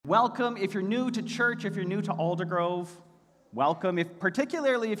welcome. If you're new to church, if you're new to Aldergrove, welcome.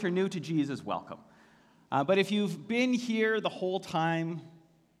 Particularly if you're new to Jesus, welcome. But if you've been here the whole time,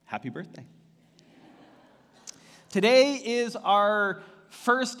 happy birthday. Today is our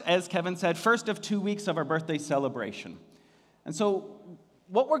first, as Kevin said, first of 2 weeks of our birthday celebration. And so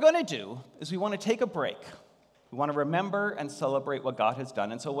what we're going to do is we want to take a break. We want to remember and celebrate what God has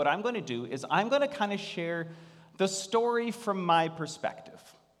done. And so what I'm going to do is I'm going to kind of share the story from my perspective.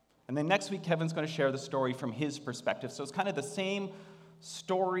 And then next week, Kevin's going to share the story from his perspective. So it's kind of the same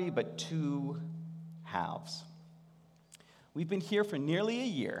story, but two halves. We've been here for nearly a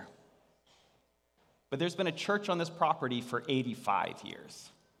year, but there's been a church on this property for 85 years.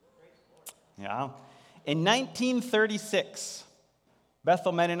 Yeah. In 1936,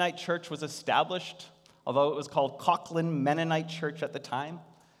 Bethel Mennonite Church was established, although it was called Cochran Mennonite Church at the time.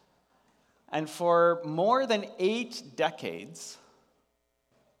 And for more than 8 decades,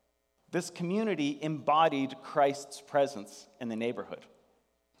 this community embodied Christ's presence in the neighborhood.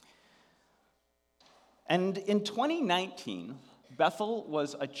 And in 2019, Bethel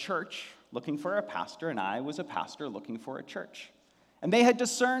was a church looking for a pastor, and I was a pastor looking for a church. And they had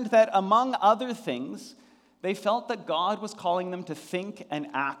discerned that, among other things, they felt that God was calling them to think and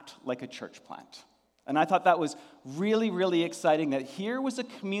act like a church plant. And I thought that was really, really exciting, that here was a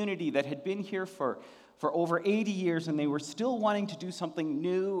community that had been here for over 80 years, and they were still wanting to do something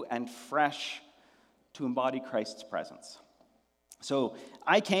new and fresh to embody Christ's presence. So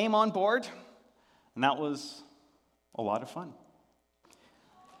I came on board, and that was a lot of fun.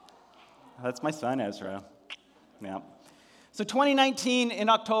 That's my son, Ezra. Yeah. So 2019, in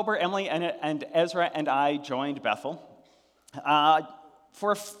October, Emily and Ezra and I joined Bethel.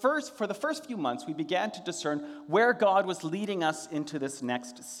 For the first few months, we began to discern where God was leading us into this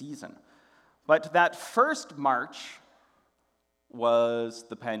next season. But that first March was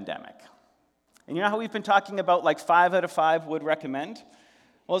the pandemic. And you know how we've been talking about like 5 out of 5 would recommend?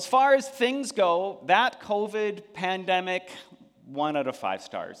 Well, as far as things go, that COVID pandemic, 1 out of 5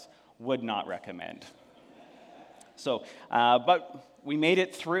 stars, would not recommend. So, but we made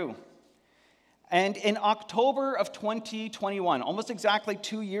it through. And in October of 2021, almost exactly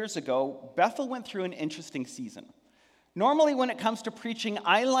 2 years ago, Bethel went through an interesting season. Normally, when it comes to preaching,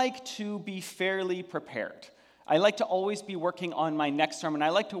 I like to be fairly prepared. I like to always be working on my next sermon. I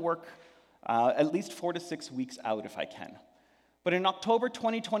like to work at least 4 to 6 weeks out if I can. But in October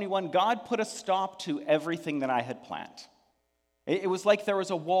 2021, God put a stop to everything that I had planned. It was like there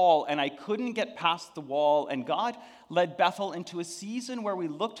was a wall, and I couldn't get past the wall, and God led Bethel into a season where we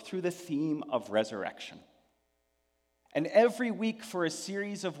looked through the theme of resurrection. And every week for a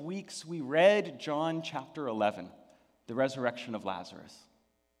series of weeks, we read John chapter 11, the resurrection of Lazarus.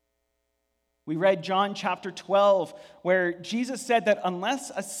 We read John chapter 12, where Jesus said that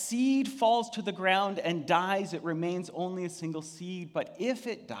unless a seed falls to the ground and dies, it remains only a single seed, but if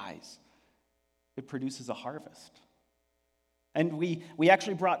it dies, it produces a harvest. And we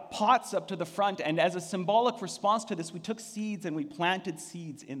actually brought pots up to the front, and as a symbolic response to this, we took seeds and we planted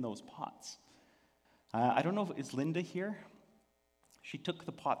seeds in those pots. I don't know, is Linda here? She took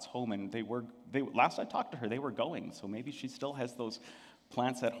the pots home, and they last I talked to her, they were going, so maybe she still has those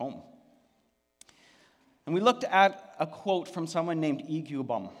plants at home. And we looked at a quote from someone named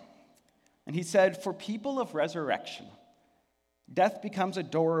Iguobum, and he said, "For people of resurrection, death becomes a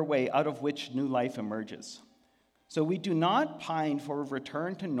doorway out of which new life emerges. So we do not pine for a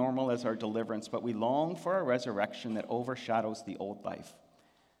return to normal as our deliverance, but we long for a resurrection that overshadows the old life.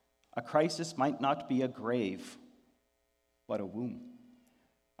 A crisis might not be a grave, but a womb.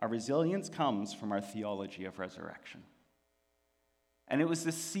 Our resilience comes from our theology of resurrection." And it was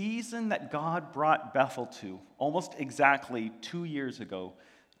the season that God brought Bethel to, almost exactly 2 years ago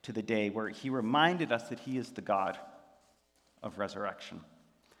to the day, where he reminded us that he is the God of resurrection.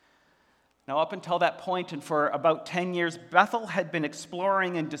 Now, up until that point, and for about 10 years, Bethel had been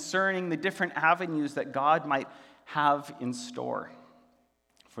exploring and discerning the different avenues that God might have in store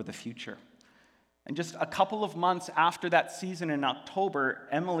for the future. And just a couple of months after that season in October,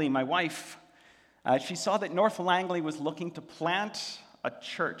 Emily, my wife, she saw that North Langley was looking to plant a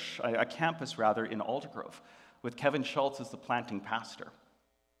church, a campus rather, in Aldergrove, with Kevin Schultz as the planting pastor.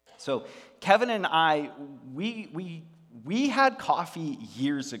 So Kevin and I, we had coffee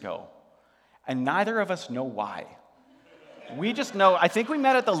years ago, and neither of us know why. We just know, I think we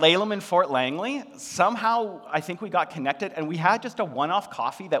met at the Laleham in Fort Langley. Somehow, I think we got connected, and we had just a one-off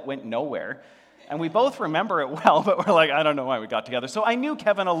coffee that went nowhere. And we both remember it well, but we're like, I don't know why we got together. So I knew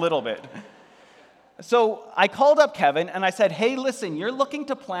Kevin a little bit. So I called up Kevin and I said, hey, listen, you're looking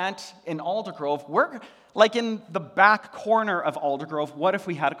to plant in Aldergrove. We're like in the back corner of Aldergrove. What if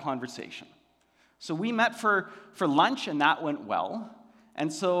we had a conversation? So we met for lunch, and that went well.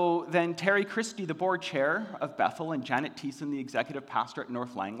 And so then Terry Christie, the board chair of Bethel, and Janet Thiessen, the executive pastor at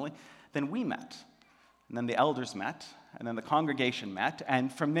North Langley, then we met. And then the elders met, and then the congregation met.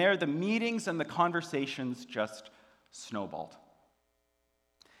 And from there, the meetings and the conversations just snowballed.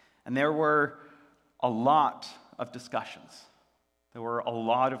 And there were a lot of discussions. There were a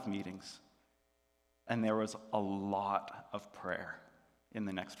lot of meetings. And there was a lot of prayer in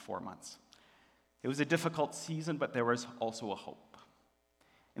the next 4 months. It was a difficult season, but there was also a hope.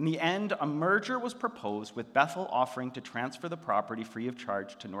 In the end, a merger was proposed, with Bethel offering to transfer the property free of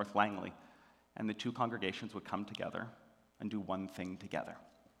charge to North Langley, and the two congregations would come together and do one thing together.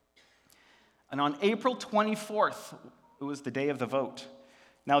 And on April 24th, it was the day of the vote.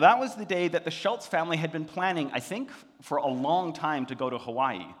 Now, that was the day that the Schultz family had been planning, I think, for a long time to go to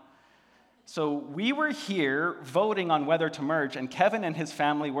Hawaii. So we were here voting on whether to merge, and Kevin and his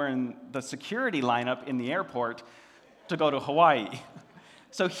family were in the security lineup in the airport to go to Hawaii.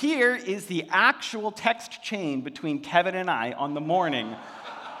 So here is the actual text chain between Kevin and I on the morning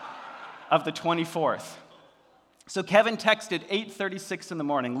of the 24th. So Kevin texted 8:36 in the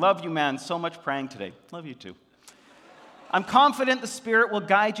morning, love you, man, so much praying today. Love you too. I'm confident the Spirit will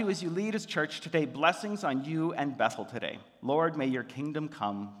guide you as you lead His church today. Blessings on you and Bethel today. Lord, may your kingdom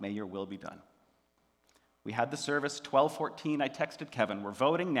come. May your will be done. We had the service, 12:14. I texted Kevin, we're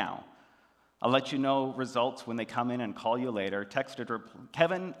voting now. I'll let you know results when they come in and call you later.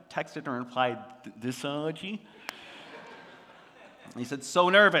 Kevin texted and replied, this energy? He said, so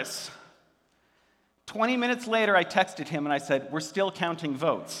nervous. 20 minutes later, I texted him and I said, we're still counting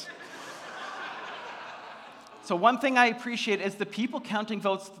votes. So one thing I appreciate is the people counting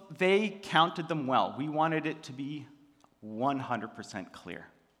votes, they counted them well. We wanted it to be 100% clear.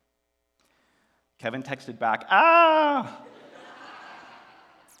 Kevin texted back,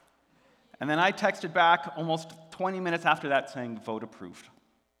 And then I texted back almost 20 minutes after that saying, vote approved.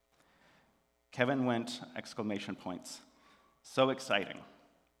 Kevin went, exclamation points. So exciting.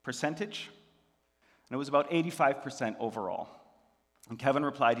 Percentage? And it was about 85% overall. And Kevin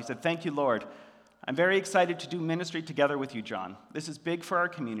replied, he said, thank you, Lord. I'm very excited to do ministry together with you, John. This is big for our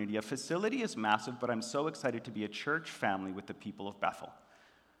community. A facility is massive, but I'm so excited to be a church family with the people of Bethel.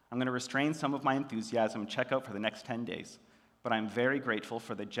 I'm going to restrain some of my enthusiasm and check out for the next 10 days. But I'm very grateful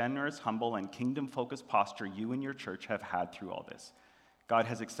for the generous, humble, and kingdom-focused posture you and your church have had through all this. God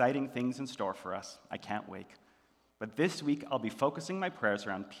has exciting things in store for us. I can't wait. But this week, I'll be focusing my prayers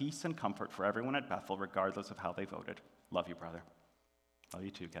around peace and comfort for everyone at Bethel, regardless of how they voted. Love you, brother. Love you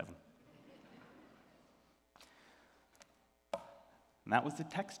too, Kevin. And that was the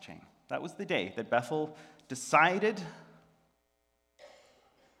text chain. That was the day that Bethel decided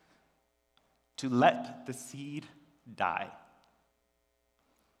to let the seed die.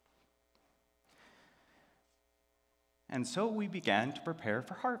 And so we began to prepare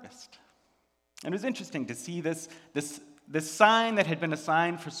for harvest. And it was interesting to see this sign that had been a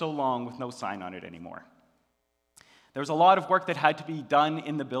sign for so long with no sign on it anymore. There was a lot of work that had to be done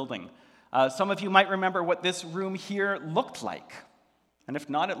in the building. Some of you might remember what this room here looked like. And if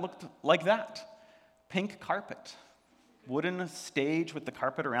not, it looked like that. Pink carpet, wooden stage with the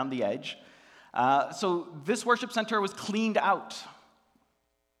carpet around the edge. So this worship center was cleaned out,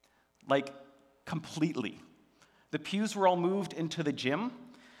 like completely. The pews were all moved into the gym,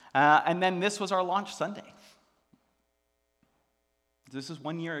 and then this was our launch Sunday. This is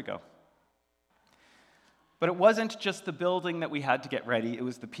 1 year ago. But it wasn't just the building that we had to get ready, it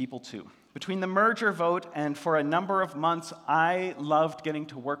was the people too. Between the merger vote and for a number of months, I loved getting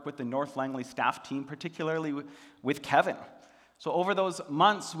to work with the North Langley staff team, particularly with Kevin. So over those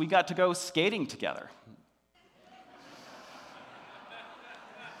months, we got to go skating together.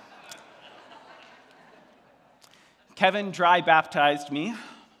 Kevin dry baptized me.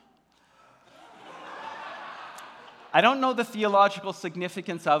 I don't know the theological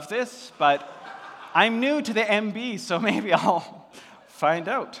significance of this, but I'm new to the MB, so maybe I'll find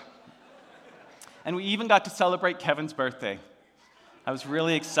out. And we even got to celebrate Kevin's birthday. I was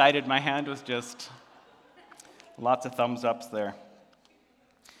really excited. My hand was just lots of thumbs ups there.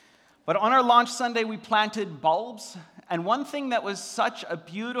 But on our launch Sunday, we planted bulbs. And one thing that was such a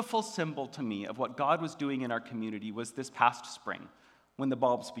beautiful symbol to me of what God was doing in our community was this past spring, when the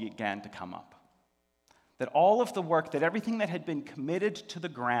bulbs began to come up. That all of the work, that everything that had been committed to the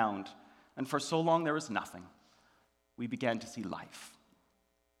ground, and for so long there was nothing, we began to see life.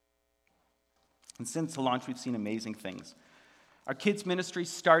 And since the launch, we've seen amazing things. Our kids' ministry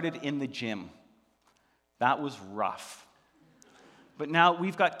started in the gym. That was rough. But now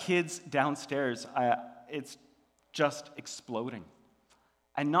we've got kids downstairs. It's just exploding.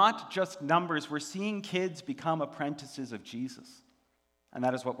 And not just numbers, we're seeing kids become apprentices of Jesus. And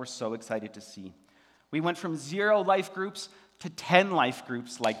that is what we're so excited to see. We went from 0 life groups to 10 life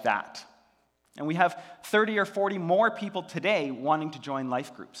groups like that. And we have 30 or 40 more people today wanting to join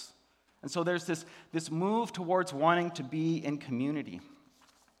life groups. And so there's this move towards wanting to be in community.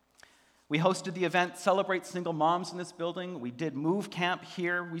 We hosted the event Celebrate Single Moms in this building. We did Move Camp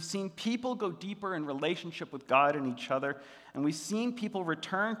here. We've seen people go deeper in relationship with God and each other. And we've seen people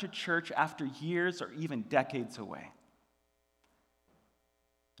return to church after years or even decades away.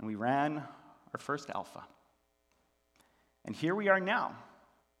 And we ran our first Alpha. And here we are now,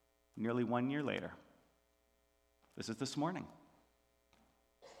 nearly 1 year later. This is this morning.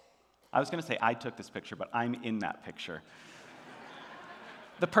 I was going to say I took this picture, but I'm in that picture.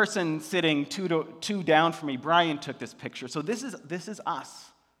 The person sitting two down from me, Brian, took this picture. So this is us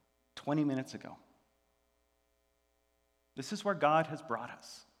 20 minutes ago. This is where God has brought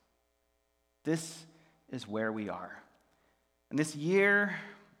us. This is where we are. And this year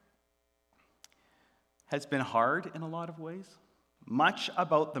has been hard in a lot of ways. Much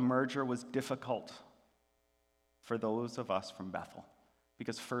about the merger was difficult for those of us from Bethel,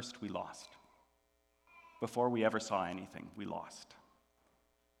 because first we lost. Before we ever saw anything, we lost.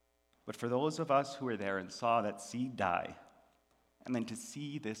 But for those of us who were there and saw that seed die, and then to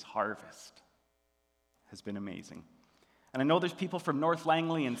see this harvest has been amazing. And I know there's people from North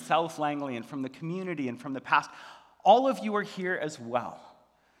Langley and South Langley and from the community and from the past. All of you are here as well.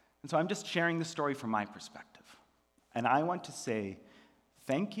 And so I'm just sharing the story from my perspective. And I want to say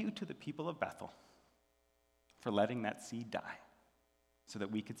thank you to the people of Bethel for letting that seed die so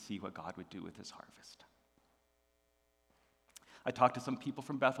that we could see what God would do with this harvest. I talked to some people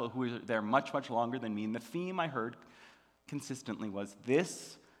from Bethel who were there much, much longer than me, and the theme I heard consistently was,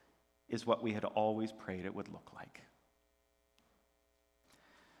 this is what we had always prayed it would look like.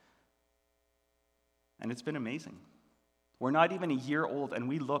 And it's been amazing. We're not even a year old, and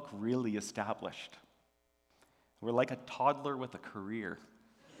we look really established. We're like a toddler with a career.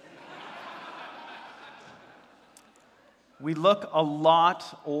 We look a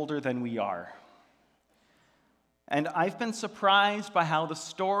lot older than we are. And I've been surprised by how the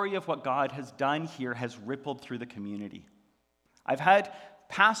story of what God has done here has rippled through the community. I've had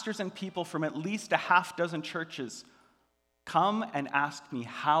pastors and people from at least a half dozen churches come and ask me,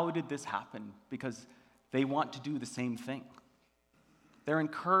 how did this happen? Because they want to do the same thing. They're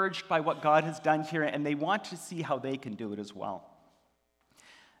encouraged by what God has done here, and they want to see how they can do it as well.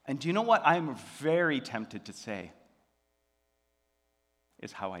 And do you know what I'm very tempted to say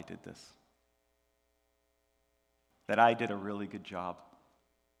is how I did this? That I did a really good job.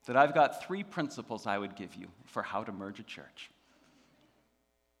 That I've got 3 principles I would give you for how to merge a church.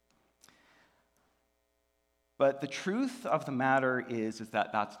 But the truth of the matter is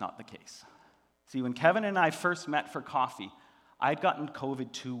that that's not the case. See, when Kevin and I first met for coffee, I'd gotten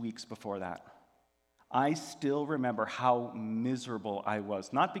COVID 2 weeks before that. I still remember how miserable I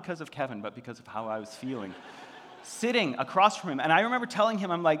was, not because of Kevin, but because of how I was feeling. Sitting across from him, and I remember telling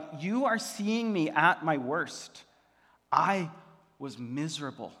him, I'm like, you are seeing me at my worst. I was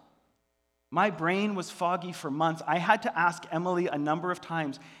miserable. My brain was foggy for months. I had to ask Emily a number of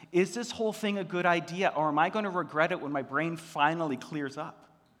times, is this whole thing a good idea, or am I going to regret it when my brain finally clears up?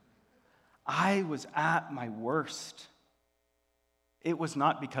 I was at my worst. It was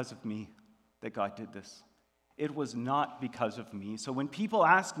not because of me that God did this. It was not because of me. So when people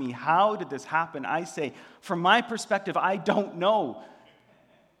ask me, how did this happen? I say, from my perspective, I don't know.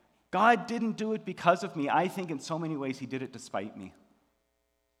 God didn't do it because of me. I think in so many ways he did it despite me.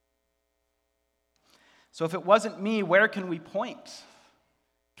 So if it wasn't me, where can we point?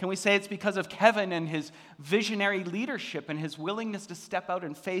 Can we say it's because of Kevin and his visionary leadership and his willingness to step out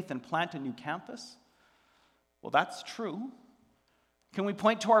in faith and plant a new campus? Well, that's true. Can we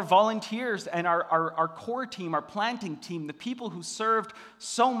point to our volunteers and our core team, our planting team, the people who served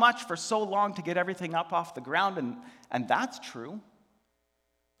so much for so long to get everything up off the ground? And that's true.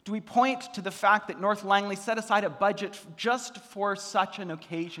 Do we point to the fact that North Langley set aside a budget just for such an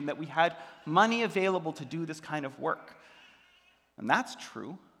occasion, that we had money available to do this kind of work? And that's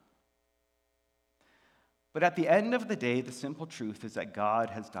true. But at the end of the day, the simple truth is that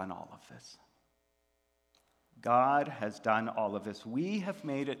God has done all of this. God has done all of this. We have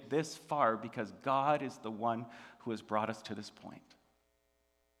made it this far because God is the one who has brought us to this point.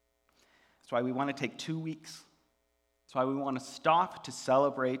 That's why we want to take 2 weeks. That's why we want to stop to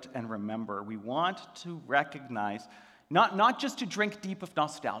celebrate and remember. We want to recognize, not just to drink deep of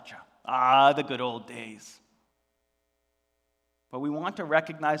nostalgia. Ah, the good old days. But we want to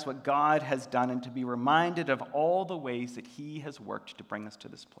recognize what God has done and to be reminded of all the ways that he has worked to bring us to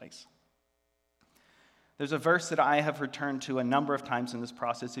this place. There's a verse that I have returned to a number of times in this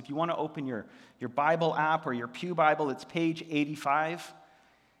process. If you want to open your Bible app or your Pew Bible, it's page 85.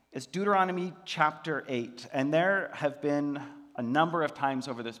 It's Deuteronomy chapter 8. And there have been a number of times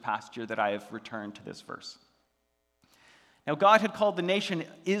over this past year that I have returned to this verse. Now, God had called the nation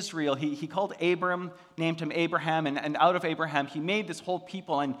Israel. He called Abram, named him Abraham, and out of Abraham, he made this whole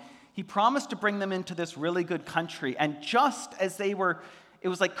people, and he promised to bring them into this really good country. And just as it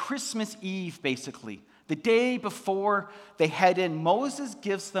was like Christmas Eve, basically. The day before they head in, Moses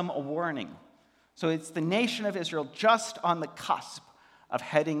gives them a warning. So it's the nation of Israel just on the cusp of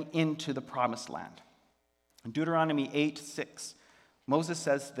heading into the promised land. In Deuteronomy 8:6, Moses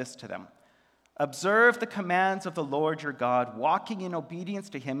says this to them: "Observe the commands of the Lord your God, walking in obedience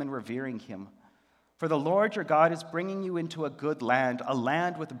to him and revering him. For the Lord your God is bringing you into a good land, a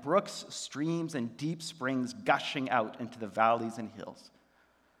land with brooks, streams, and deep springs gushing out into the valleys and hills.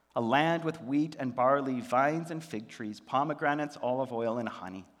 A land with wheat and barley, vines and fig trees, pomegranates, olive oil, and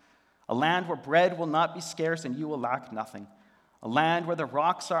honey. A land where bread will not be scarce and you will lack nothing. A land where the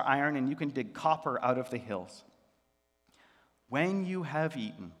rocks are iron and you can dig copper out of the hills. When you have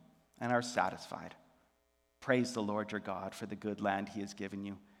eaten and are satisfied, praise the Lord your God for the good land he has given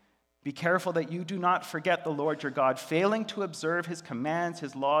you. Be careful that you do not forget the Lord your God, failing to observe his commands,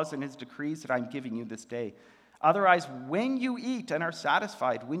 his laws, and his decrees that I'm giving you this day. Otherwise, when you eat and are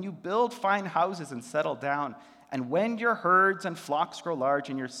satisfied, when you build fine houses and settle down, and when your herds and flocks grow large,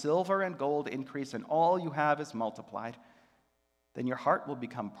 and your silver and gold increase, and all you have is multiplied, then your heart will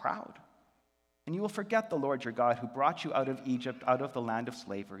become proud, and you will forget the Lord your God, who brought you out of Egypt, out of the land of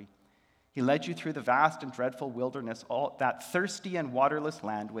slavery. He led you through the vast and dreadful wilderness, all that thirsty and waterless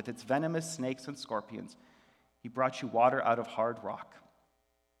land with its venomous snakes and scorpions. He brought you water out of hard rock.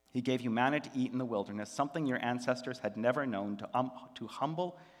 He gave you manna to eat in the wilderness, something your ancestors had never known, to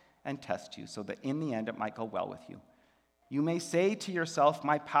humble and test you, so that in the end it might go well with you. You may say to yourself,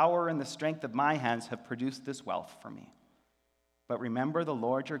 my power and the strength of my hands have produced this wealth for me. But remember the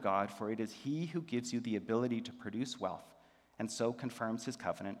Lord your God, for it is he who gives you the ability to produce wealth, and so confirms his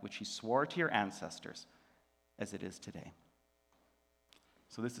covenant, which he swore to your ancestors, as it is today."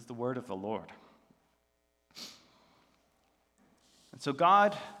 So this is the word of the Lord. And so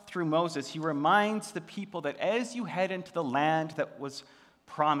God, through Moses, he reminds the people that as you head into the land that was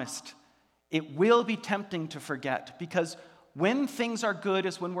promised, it will be tempting to forget, because when things are good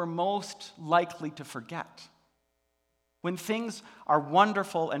is when we're most likely to forget. When things are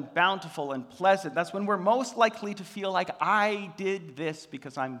wonderful and bountiful and pleasant, that's when we're most likely to feel like I did this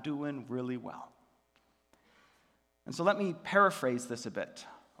because I'm doing really well. And so let me paraphrase this a bit.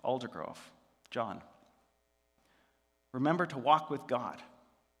 Aldergrove, John. Remember to walk with God,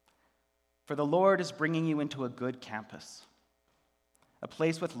 for the Lord is bringing you into a good campus, a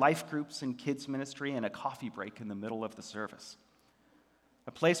place with life groups and kids ministry and a coffee break in the middle of the service,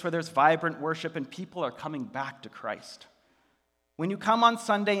 a place where there's vibrant worship and people are coming back to Christ. When you come on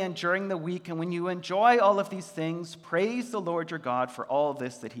Sunday and during the week, and when you enjoy all of these things, praise the Lord your God for all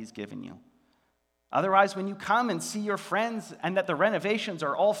this that he's given you. Otherwise, when you come and see your friends and that the renovations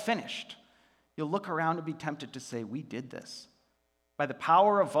are all finished, you'll look around and be tempted to say, we did this. By the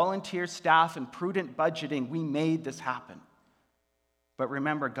power of volunteer staff and prudent budgeting, we made this happen. But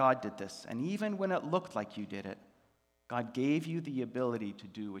remember, God did this. And even when it looked like you did it, God gave you the ability to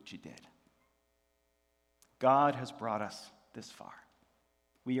do what you did. God has brought us this far.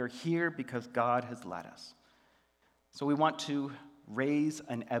 We are here because God has led us. So we want to raise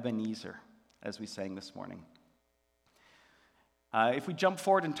an Ebenezer, as we sang this morning. If we jump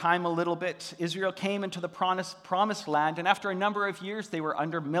forward in time a little bit, Israel came into the promised land, and after a number of years, they were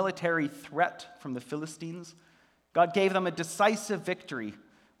under military threat from the Philistines. God gave them a decisive victory.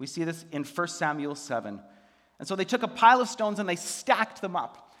 We see this in 1 Samuel 7. And so they took a pile of stones and they stacked them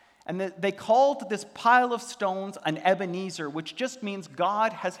up. And they called this pile of stones an Ebenezer, which just means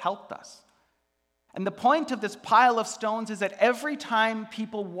God has helped us. And the point of this pile of stones is that every time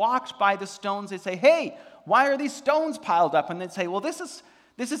people walked by the stones, they say, hey, why are these stones piled up? And they'd say, well, this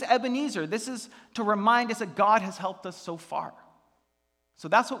is Ebenezer. This is to remind us that God has helped us so far. So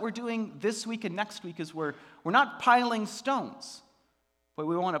that's what we're doing this week and next week, is we're not piling stones, but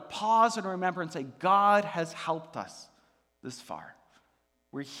we want to pause and remember and say, God has helped us this far.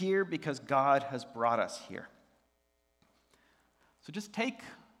 We're here because God has brought us here. So just take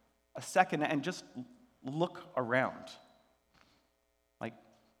a second and just look around. Like,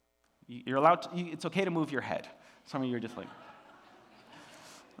 you're allowed to, it's okay to move your head. Some of you are just like,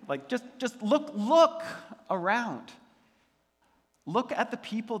 Like, just look around. Look at the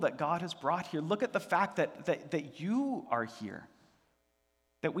people that God has brought here. Look at the fact that you are here.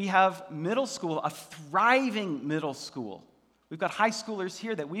 That we have middle school, a thriving middle school. We've got high schoolers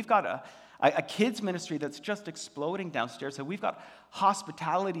here, that we've got a kids ministry that's just exploding downstairs. So we've got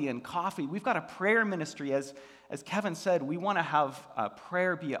hospitality and coffee. We've got a prayer ministry. As Kevin said, we want to have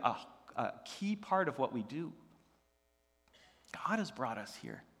prayer be a key part of what we do. God has brought us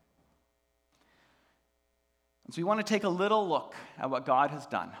here. And so we want to take a little look at what God has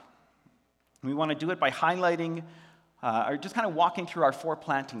done. And we want to do it by highlighting or just kind of walking through our 4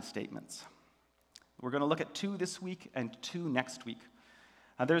 planting statements. We're going to look at 2 this week and 2 next week.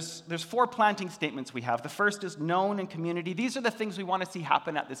 There's 4 planting statements we have. The first is known and community. These are the things we want to see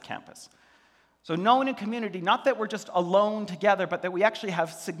happen at this campus. So known and community, not that we're just alone together, but that we actually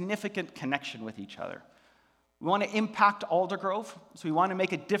have significant connection with each other. We want to impact Aldergrove, so we want to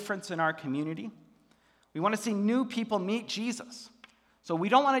make a difference in our community. We want to see new people meet Jesus. So we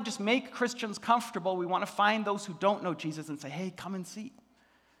don't want to just make Christians comfortable. We want to find those who don't know Jesus and say, hey, come and see.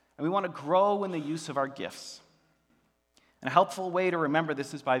 And we want to grow in the use of our gifts. And a helpful way to remember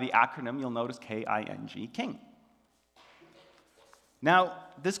this is by the acronym. You'll notice K-I-N-G, King. Now,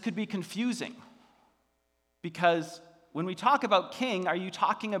 this could be confusing because when we talk about king, are you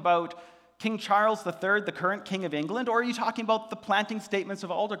talking about King Charles III, the current king of England, or are you talking about the planting statements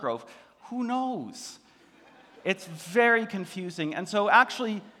of Aldergrove? Who knows? It's very confusing. And so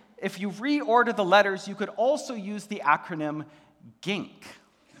actually, if you reorder the letters, you could also use the acronym GINK.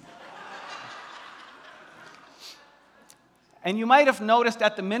 And you might have noticed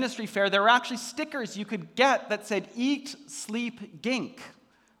at the ministry fair, there were actually stickers you could get that said, eat, sleep, gink,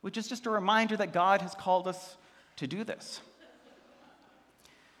 which is just a reminder that God has called us to do this.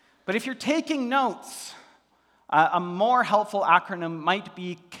 But if you're taking notes, a more helpful acronym might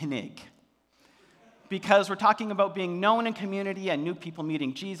be KNIG, because we're talking about being known in community and new people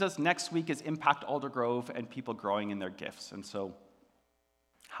meeting Jesus. Next week is Impact Aldergrove and people growing in their gifts. And so,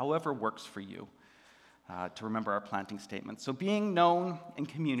 however works for you. To remember our planting statements. So being known in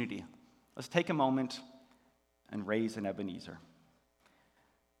community. Let's take a moment and raise an Ebenezer.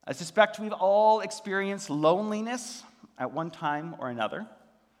 I suspect we've all experienced loneliness at one time or another.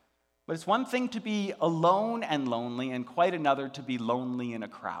 But it's one thing to be alone and lonely, and quite another to be lonely in a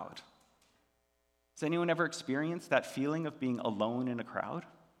crowd. Has anyone ever experienced that feeling of being alone in a crowd?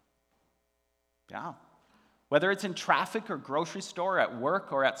 Yeah. Whether it's in traffic or grocery store, at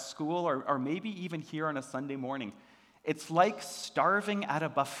work or at school, or maybe even here on a Sunday morning, it's like starving at a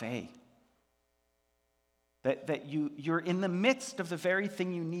buffet. That you're in the midst of the very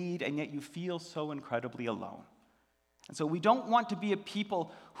thing you need, and yet you feel so incredibly alone. And so we don't want to be a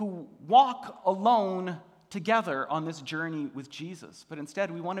people who walk alone together on this journey with Jesus, but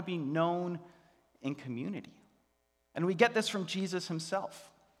instead we want to be known in community. And we get this from Jesus himself.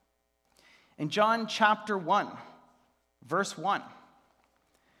 In John chapter 1, verse 1,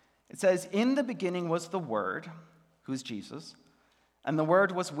 it says, "In the beginning was the Word," who's Jesus, "and the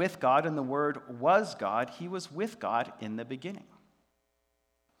Word was with God, and the Word was God. He was with God in the beginning."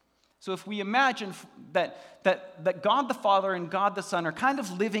 So if we imagine that God the Father and God the Son are kind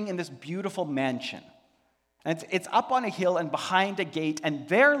of living in this beautiful mansion, and it's up on a hill and behind a gate, and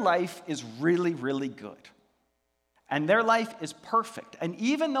their life is really, really good. And their life is perfect. And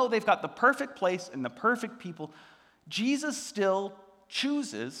even though they've got the perfect place and the perfect people, Jesus still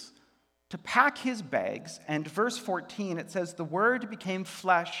chooses to pack his bags. And verse 14, it says, "The Word became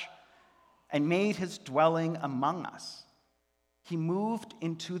flesh and made his dwelling among us. He moved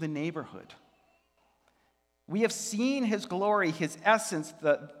into the neighborhood. We have seen his glory, his essence,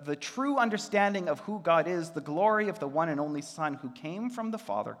 the true understanding of who God is, the glory of the one and only Son who came from the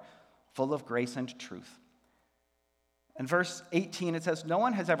Father, full of grace and truth." In verse 18, it says, "No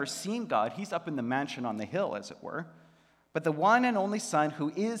one has ever seen God." He's up in the mansion on the hill, as it were. "But the one and only Son, who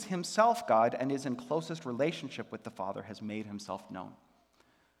is himself God and is in closest relationship with the Father, has made himself known."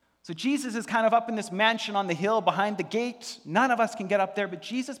 So Jesus is kind of up in this mansion on the hill behind the gate. None of us can get up there, but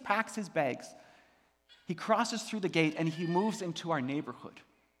Jesus packs his bags. He crosses through the gate and he moves into our neighborhood.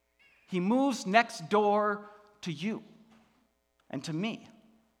 He moves next door to you and to me.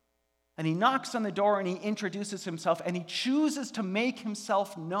 And he knocks on the door and he introduces himself and he chooses to make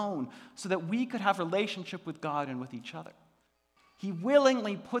himself known so that we could have relationship with God and with each other. He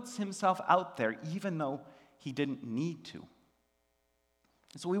willingly puts himself out there even though he didn't need to.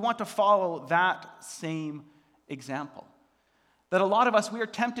 So we want to follow that same example. That a lot of us, we are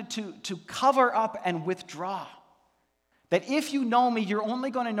tempted to cover up and withdraw. That if you know me, you're only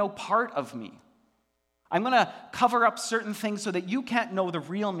going to know part of me. I'm going to cover up certain things so that you can't know the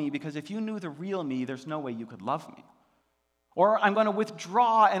real me, because if you knew the real me, there's no way you could love me. Or I'm going to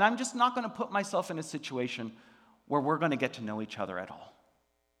withdraw, and I'm just not going to put myself in a situation where we're going to get to know each other at all.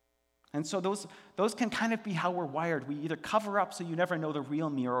 And so those can kind of be how we're wired. We either cover up so you never know the real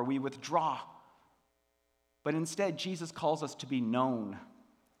me, or we withdraw. But instead, Jesus calls us to be known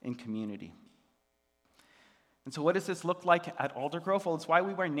in community. And so what does this look like at Aldergrove? Well, it's why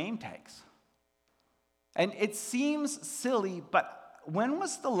we wear name tags. And it seems silly, but when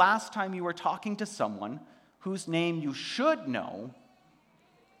was the last time you were talking to someone whose name you should know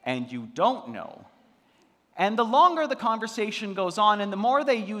and you don't know? And the longer the conversation goes on and the more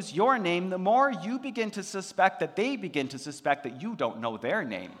they use your name, the more you begin to suspect that they begin to suspect that you don't know their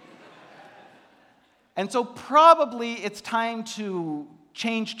name. And so probably it's time to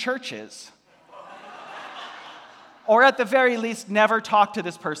change churches. Or at the very least, never talk to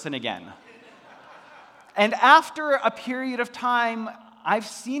this person again. And after a period of time, I've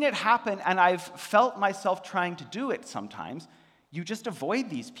seen it happen, and I've felt myself trying to do it sometimes. You just avoid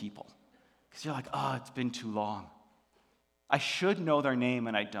these people. Because you're like, oh, it's been too long. I should know their name,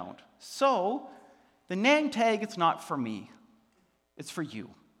 and I don't. So, the name tag, it's not for me. It's for you.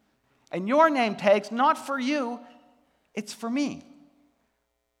 And your name tag's not for you. It's for me.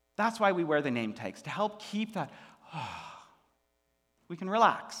 That's why we wear the name tags, to help keep that, we can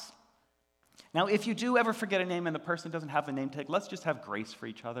relax. Now, if you do ever forget a name and the person doesn't have the name tag, let's just have grace for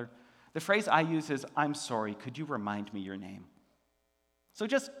each other. The phrase I use is, I'm sorry, could you remind me your name? So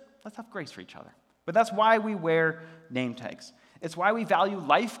let's have grace for each other. But that's why we wear name tags. It's why we value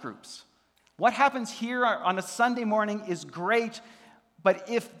life groups. What happens here on a Sunday morning is great, but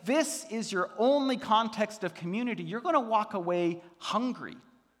if this is your only context of community, you're going to walk away hungry.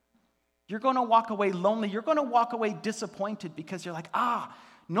 You're going to walk away lonely. You're going to walk away disappointed because you're like,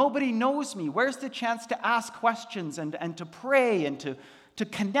 nobody knows me. Where's the chance to ask questions and to pray and to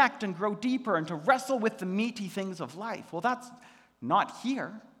connect and grow deeper and to wrestle with the meaty things of life? Well, that's not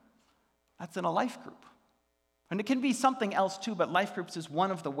here. That's in a life group. And it can be something else too, but life groups is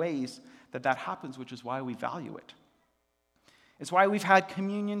one of the ways that happens, which is why we value it. It's why we've had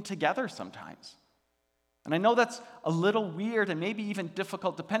communion together sometimes. And I know that's a little weird and maybe even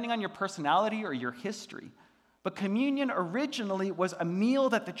difficult depending on your personality or your history. But communion originally was a meal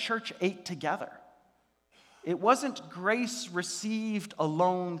that the church ate together. It wasn't grace received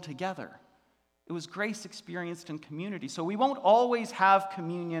alone together. It was grace experienced in community. So we won't always have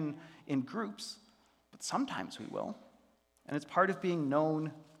communion in groups, but sometimes we will. And it's part of being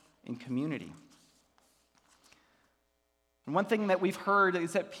known in community. And one thing that we've heard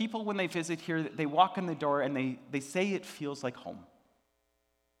is that people, when they visit here, they walk in the door and they say it feels like home.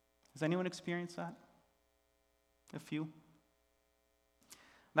 Has anyone experienced that? A few?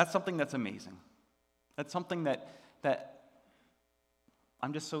 That's something that's amazing. That's something that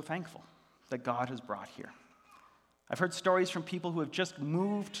I'm just so thankful that God has brought here. I've heard stories from people who have just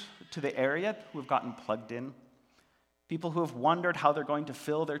moved to the area, who have gotten plugged in. People who have wondered how they're going to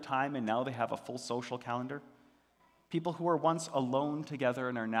fill their time and now they have a full social calendar. People who were once alone together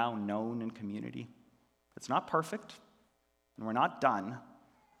and are now known in community. It's not perfect, and we're not done,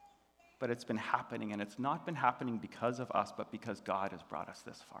 but it's been happening, and it's not been happening because of us, but because God has brought us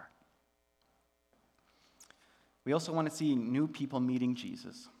this far. We also want to see new people meeting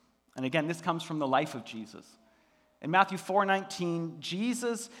Jesus. And again, this comes from the life of Jesus. In Matthew 4:19,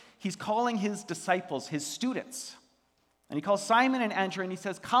 Jesus, he's calling his disciples, his students. And he calls Simon and Andrew, and he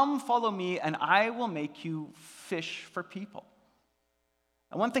says, come follow me, and I will make you fish for people.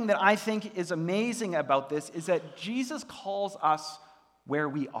 And one thing that I think is amazing about this is that Jesus calls us where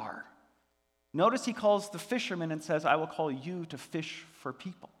we are. Notice he calls the fishermen and says, I will call you to fish for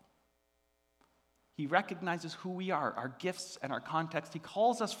people. He recognizes who we are, our gifts and our context. He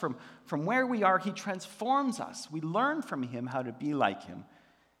calls us from where we are. He transforms us. We learn from him how to be like him.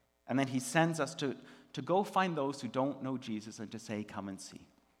 And then he sends us to go find those who don't know Jesus and to say, come and see.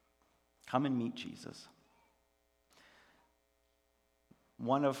 Come and meet Jesus.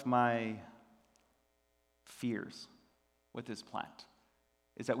 One of my fears with this plant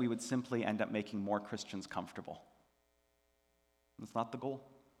is that we would simply end up making more Christians comfortable. That's not the goal.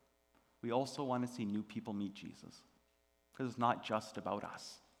 We also want to see new people meet Jesus, because it's not just about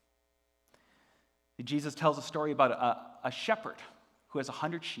us. Jesus tells a story about a shepherd who has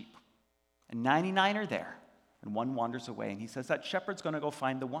 100 sheep, and 99 are there, and one wanders away, and he says that shepherd's going to go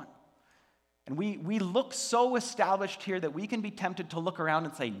find the one. And we look so established here that we can be tempted to look around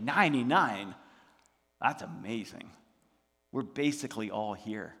and say, 99? That's amazing. We're basically all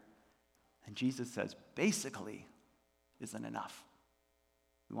here. And Jesus says, basically isn't enough.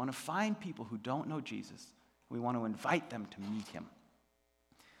 We want to find people who don't know Jesus. We want to invite them to meet him.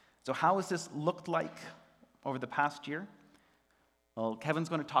 So how has this looked like over the past year? Well, Kevin's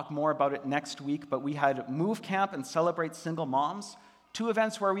going to talk more about it next week, but we had Move Camp and Celebrate Single Moms, 2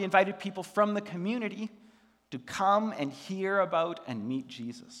 events where we invited people from the community to come and hear about and meet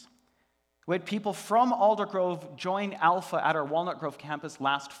Jesus. We had people from Aldergrove join Alpha at our Walnut Grove campus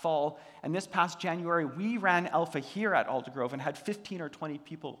last fall, and this past January, we ran Alpha here at Aldergrove and had 15 or 20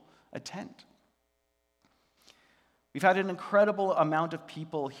 people attend. We've had an incredible amount of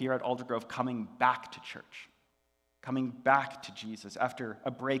people here at Aldergrove coming back to church, coming back to Jesus after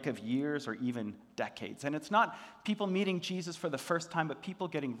a break of years or even decades. And it's not people meeting Jesus for the first time, but people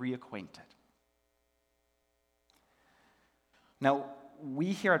getting reacquainted. Now,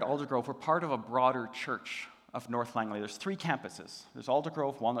 we here at Aldergrove, we're part of a broader church of North Langley. There's 3 campuses. There's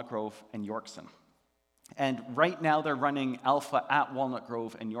Aldergrove, Walnut Grove, and Yorkson. And right now they're running Alpha at Walnut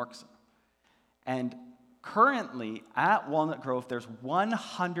Grove and Yorkson. And currently at Walnut Grove, there's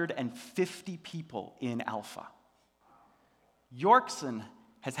 150 people in Alpha. Yorkson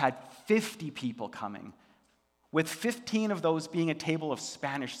has had 50 people coming, with 15 of those being a table of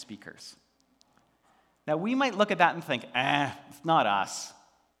Spanish speakers. Now, we might look at that and think, it's not us.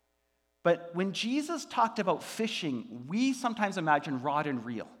 But when Jesus talked about fishing, we sometimes imagine rod and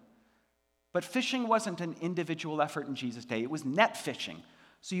reel. But fishing wasn't an individual effort in Jesus' day. It was net fishing.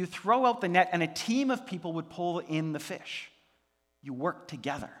 So you throw out the net, and a team of people would pull in the fish. You work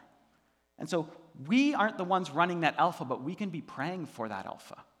together. And so we aren't the ones running that Alpha, but we can be praying for that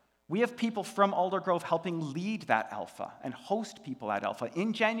Alpha. We have people from Aldergrove helping lead that Alpha and host people at Alpha.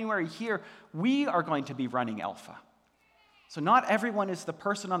 In January here, we are going to be running Alpha. So not everyone is the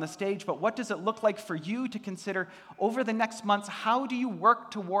person on the stage, but what does it look like for you to consider over the next months? How do you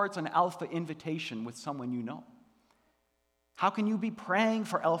work towards an Alpha invitation with someone you know? How can you be praying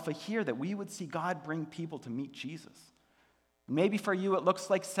for Alpha here that we would see God bring people to meet Jesus? Maybe for you it looks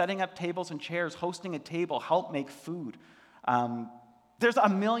like setting up tables and chairs, hosting a table, help make food. There's a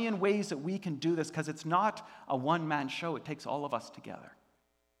million ways that we can do this because it's not a one-man show. It takes all of us together.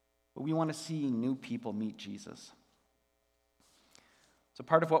 But we want to see new people meet Jesus. So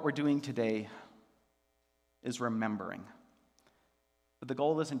part of what we're doing today is remembering. But the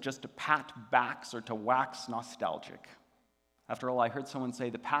goal isn't just to pat backs or to wax nostalgic. After all, I heard someone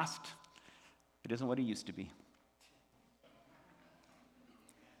say, the past, it isn't what it used to be.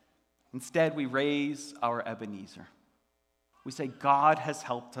 Instead, we raise our Ebenezer. We say, God has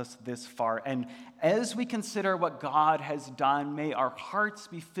helped us this far. And as we consider what God has done, may our hearts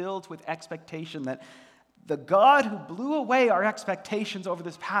be filled with expectation that the God who blew away our expectations over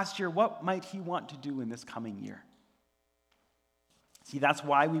this past year, what might he want to do in this coming year? See, that's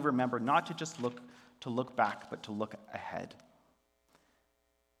why we remember not to just look back, but to look ahead.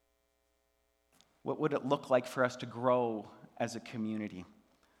 What would it look like for us to grow as a community?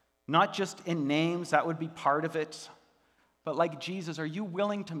 Not just in names, that would be part of it. But like Jesus, are you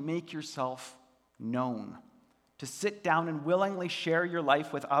willing to make yourself known? To sit down and willingly share your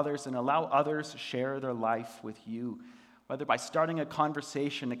life with others and allow others to share their life with you? Whether by starting a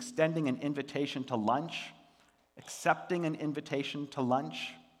conversation, extending an invitation to lunch, accepting an invitation to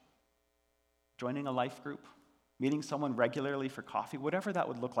lunch, joining a life group, meeting someone regularly for coffee, whatever that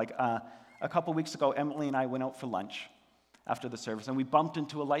would look like. A couple weeks ago, Emily and I went out for lunch after the service, and we bumped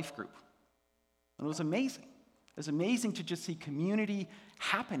into a life group. And it was amazing. It was amazing to just see community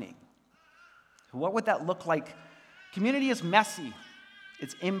happening. What would that look like? Community is messy.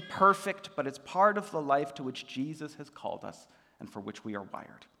 It's imperfect, but it's part of the life to which Jesus has called us and for which we are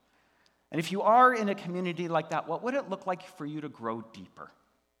wired. And if you are in a community like that, what would it look like for you to grow deeper?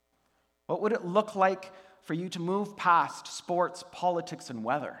 What would it look like for you to move past sports, politics, and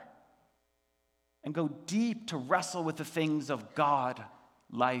weather and go deep to wrestle with the things of God,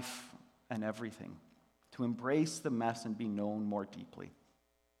 life, and everything, to embrace the mess and be known more deeply?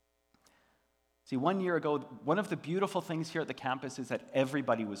 See, 1 year ago, one of the beautiful things here at the campus is that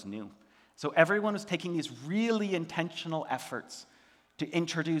everybody was new. So everyone was taking these really intentional efforts to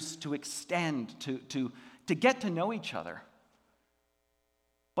introduce, to extend, to get to know each other.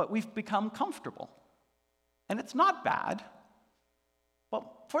 But we've become comfortable. And it's not bad.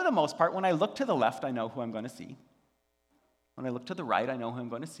 Well, for the most part, when I look to the left, I know who I'm going to see. When I look to the right, I know who I'm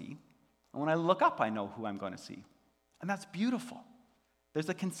going to see. And when I look up, I know who I'm going to see. And that's beautiful. There's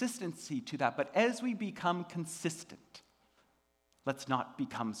a consistency to that. But as we become consistent, let's not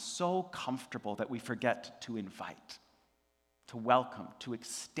become so comfortable that we forget to invite, to welcome, to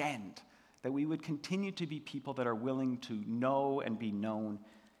extend, that we would continue to be people that are willing to know and be known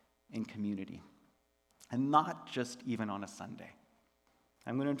in community. And not just even on a Sunday.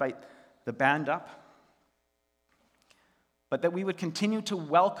 I'm going to invite the band up. But that we would continue to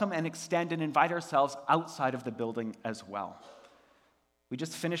welcome and extend and invite ourselves outside of the building as well. We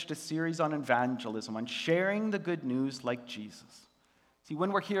just finished a series on evangelism, on sharing the good news like Jesus. See,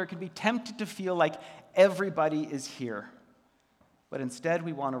 when we're here, it can be tempted to feel like everybody is here. But instead,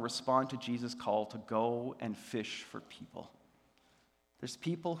 we want to respond to Jesus' call to go and fish for people. There's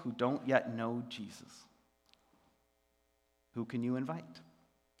people who don't yet know Jesus. Who can you invite?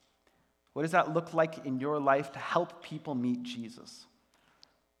 What does that look like in your life to help people meet Jesus?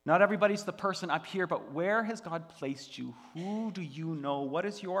 Not everybody's the person up here, but where has God placed you? Who do you know? What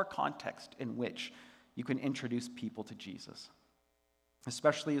is your context in which you can introduce people to Jesus?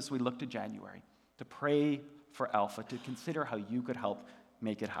 Especially as we look to January, to pray for Alpha, to consider how you could help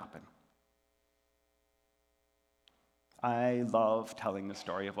make it happen. I love telling the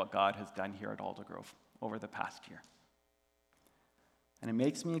story of what God has done here at Aldergrove over the past year. And it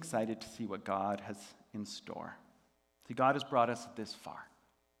makes me excited to see what God has in store. See, God has brought us this far.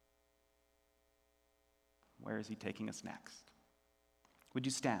 Where is he taking us next? Would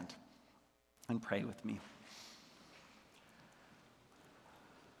you stand and pray with me?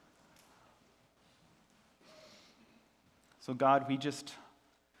 So God,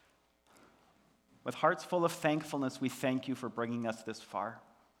 with hearts full of thankfulness, we thank you for bringing us this far,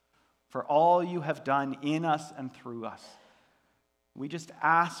 for all you have done in us and through us. We just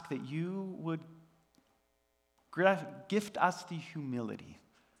ask that you would gift us the humility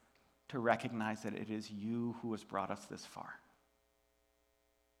to recognize that it is you who has brought us this far.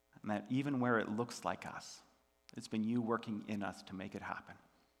 And that even where it looks like us, it's been you working in us to make it happen.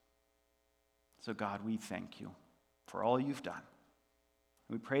 So God, we thank you for all you've done.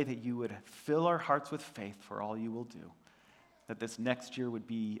 We pray that you would fill our hearts with faith for all you will do, that this next year would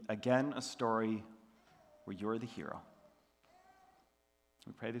be, again, a story where you're the hero.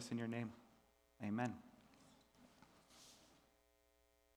 We pray this in your name. Amen.